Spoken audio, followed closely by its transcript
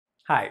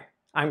Hi,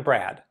 I'm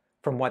Brad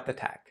from What the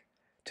Tech.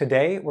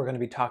 Today we're going to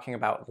be talking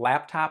about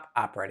laptop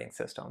operating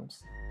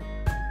systems.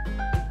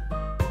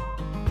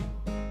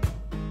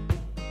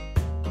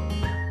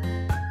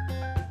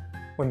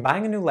 When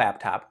buying a new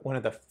laptop, one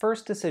of the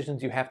first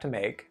decisions you have to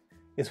make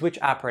is which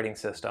operating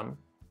system,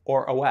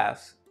 or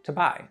OS, to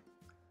buy.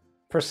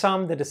 For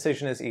some, the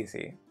decision is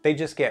easy. They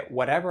just get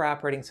whatever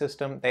operating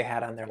system they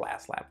had on their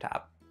last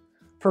laptop.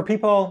 For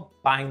people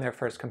buying their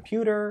first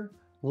computer,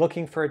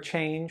 looking for a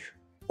change,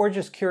 or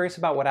just curious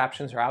about what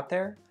options are out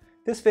there,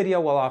 this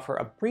video will offer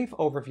a brief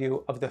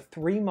overview of the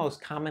 3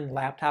 most common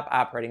laptop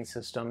operating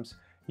systems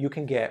you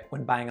can get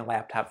when buying a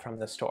laptop from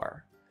the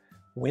store: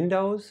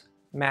 Windows,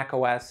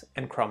 macOS,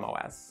 and Chrome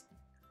OS.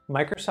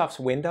 Microsoft's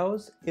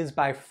Windows is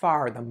by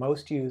far the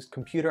most used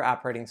computer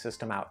operating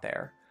system out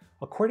there.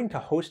 According to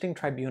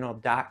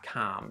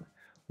hostingtribunal.com,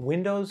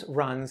 Windows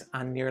runs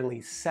on nearly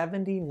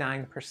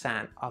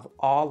 79% of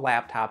all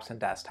laptops and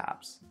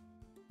desktops.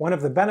 One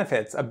of the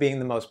benefits of being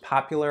the most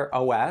popular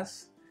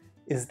OS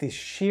is the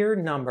sheer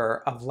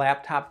number of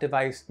laptop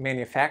device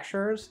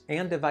manufacturers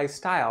and device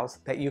styles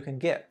that you can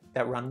get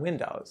that run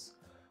Windows.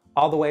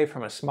 All the way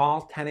from a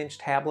small 10-inch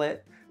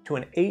tablet to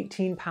an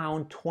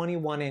 18-pound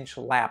 21-inch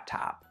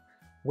laptop,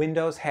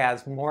 Windows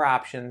has more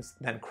options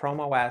than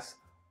Chrome OS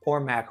or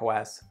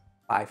macOS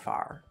by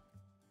far.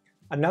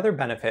 Another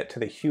benefit to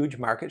the huge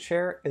market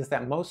share is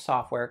that most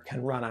software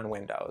can run on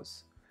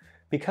Windows.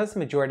 Because the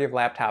majority of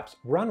laptops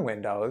run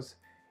Windows,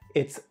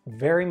 it's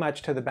very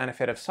much to the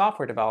benefit of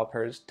software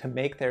developers to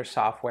make their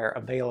software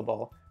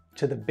available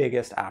to the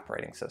biggest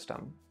operating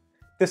system.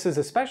 This is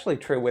especially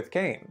true with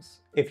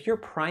games. If your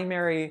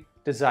primary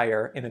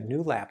desire in a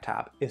new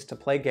laptop is to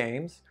play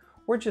games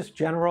or just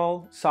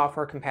general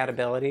software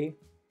compatibility,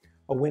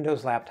 a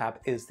Windows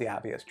laptop is the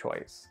obvious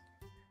choice.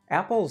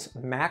 Apple's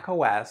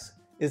macOS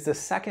is the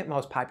second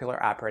most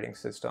popular operating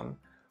system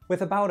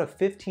with about a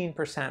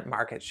 15%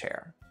 market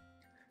share.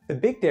 The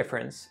big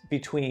difference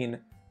between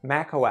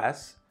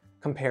macOS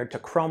compared to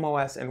Chrome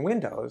OS and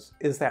Windows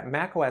is that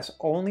macOS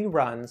only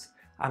runs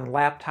on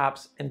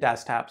laptops and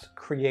desktops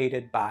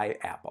created by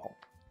Apple.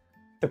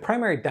 The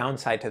primary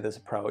downside to this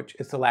approach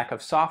is the lack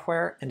of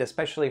software and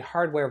especially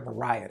hardware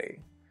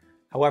variety.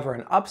 However,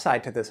 an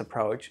upside to this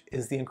approach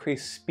is the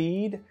increased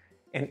speed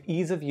and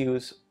ease of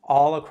use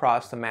all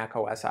across the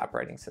macOS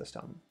operating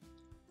system.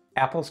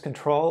 Apple's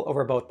control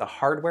over both the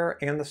hardware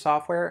and the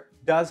software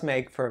does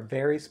make for a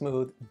very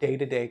smooth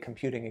day-to-day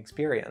computing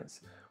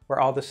experience, where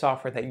all the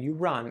software that you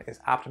run is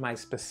optimized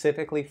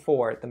specifically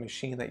for the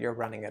machine that you're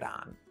running it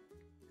on.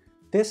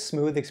 This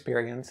smooth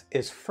experience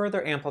is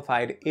further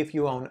amplified if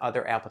you own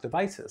other Apple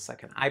devices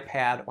like an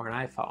iPad or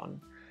an iPhone,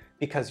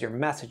 because your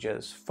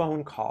messages,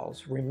 phone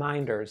calls,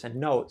 reminders, and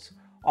notes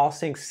all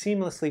sync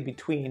seamlessly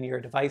between your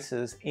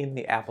devices in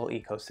the Apple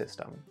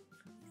ecosystem.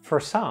 For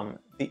some,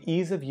 the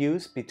ease of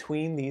use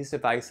between these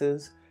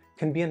devices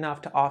can be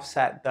enough to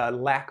offset the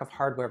lack of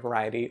hardware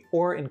variety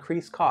or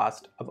increased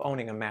cost of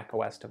owning a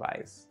macOS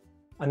device.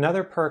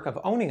 Another perk of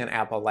owning an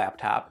Apple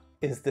laptop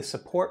is the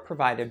support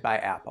provided by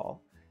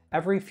Apple.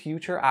 Every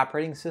future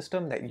operating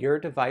system that your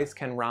device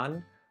can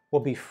run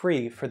will be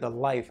free for the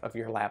life of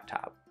your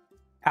laptop.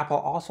 Apple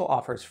also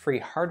offers free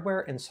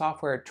hardware and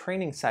software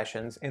training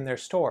sessions in their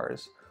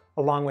stores,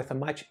 along with a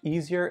much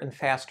easier and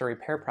faster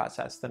repair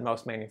process than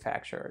most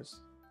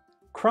manufacturers.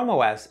 Chrome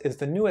OS is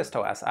the newest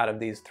OS out of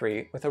these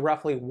 3 with a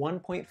roughly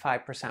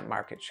 1.5%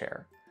 market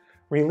share.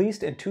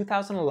 Released in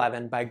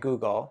 2011 by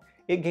Google,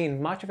 it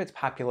gained much of its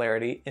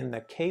popularity in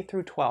the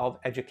K-12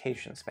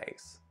 education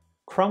space.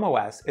 Chrome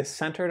OS is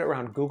centered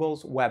around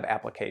Google's web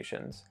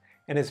applications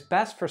and is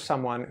best for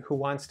someone who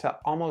wants to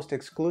almost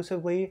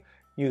exclusively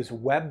use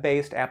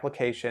web-based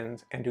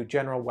applications and do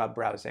general web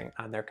browsing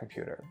on their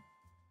computer.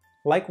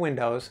 Like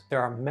Windows,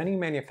 there are many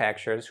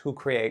manufacturers who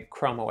create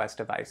Chrome OS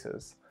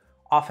devices,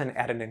 often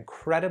at an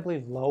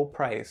incredibly low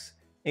price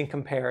in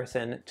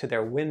comparison to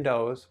their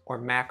Windows or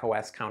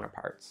macOS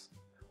counterparts.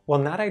 While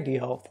not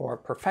ideal for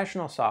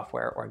professional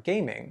software or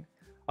gaming,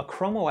 a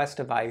Chrome OS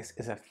device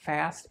is a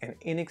fast and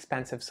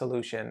inexpensive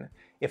solution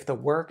if the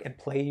work and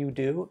play you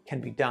do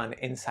can be done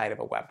inside of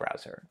a web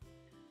browser.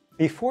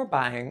 Before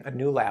buying a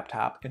new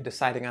laptop and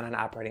deciding on an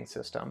operating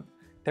system,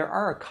 there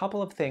are a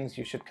couple of things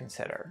you should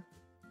consider.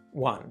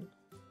 1.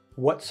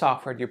 What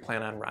software do you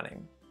plan on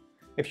running?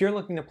 If you're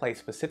looking to play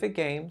specific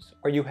games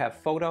or you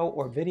have photo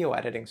or video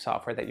editing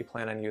software that you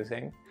plan on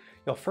using,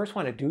 you'll first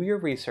want to do your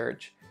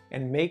research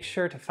and make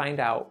sure to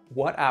find out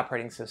what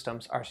operating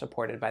systems are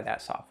supported by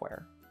that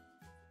software.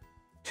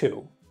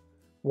 2.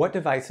 What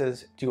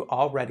devices do you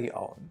already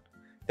own?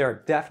 There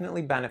are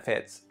definitely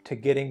benefits to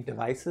getting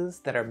devices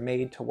that are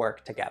made to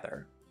work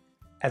together.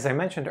 As I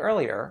mentioned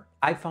earlier,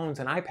 iPhones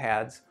and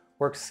iPads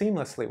work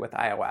seamlessly with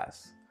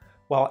iOS,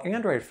 while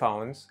Android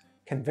phones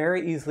can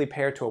very easily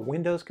pair to a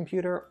Windows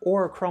computer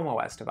or a Chrome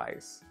OS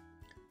device.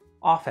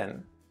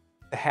 Often,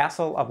 the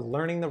hassle of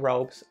learning the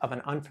ropes of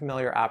an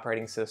unfamiliar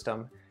operating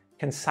system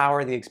can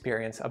sour the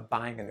experience of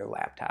buying a new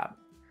laptop.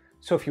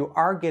 So if you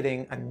are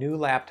getting a new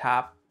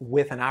laptop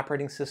with an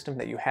operating system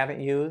that you haven't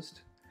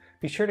used,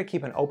 be sure to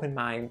keep an open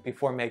mind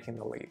before making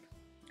the leap.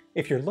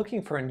 If you're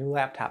looking for a new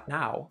laptop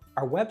now,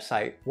 our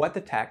website,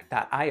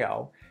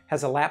 whatthetech.io,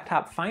 has a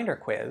laptop finder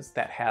quiz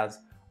that has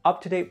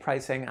up-to-date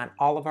pricing on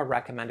all of our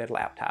recommended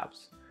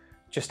laptops.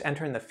 Just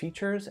enter in the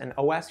features and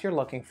OS you're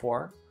looking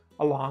for,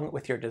 along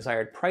with your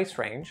desired price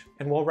range,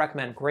 and we'll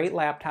recommend great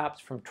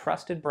laptops from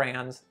trusted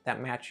brands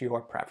that match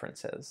your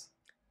preferences.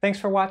 Thanks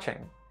for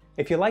watching.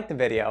 If you liked the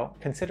video,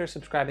 consider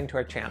subscribing to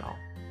our channel,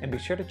 and be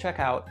sure to check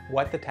out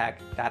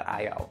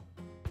whatthetech.io.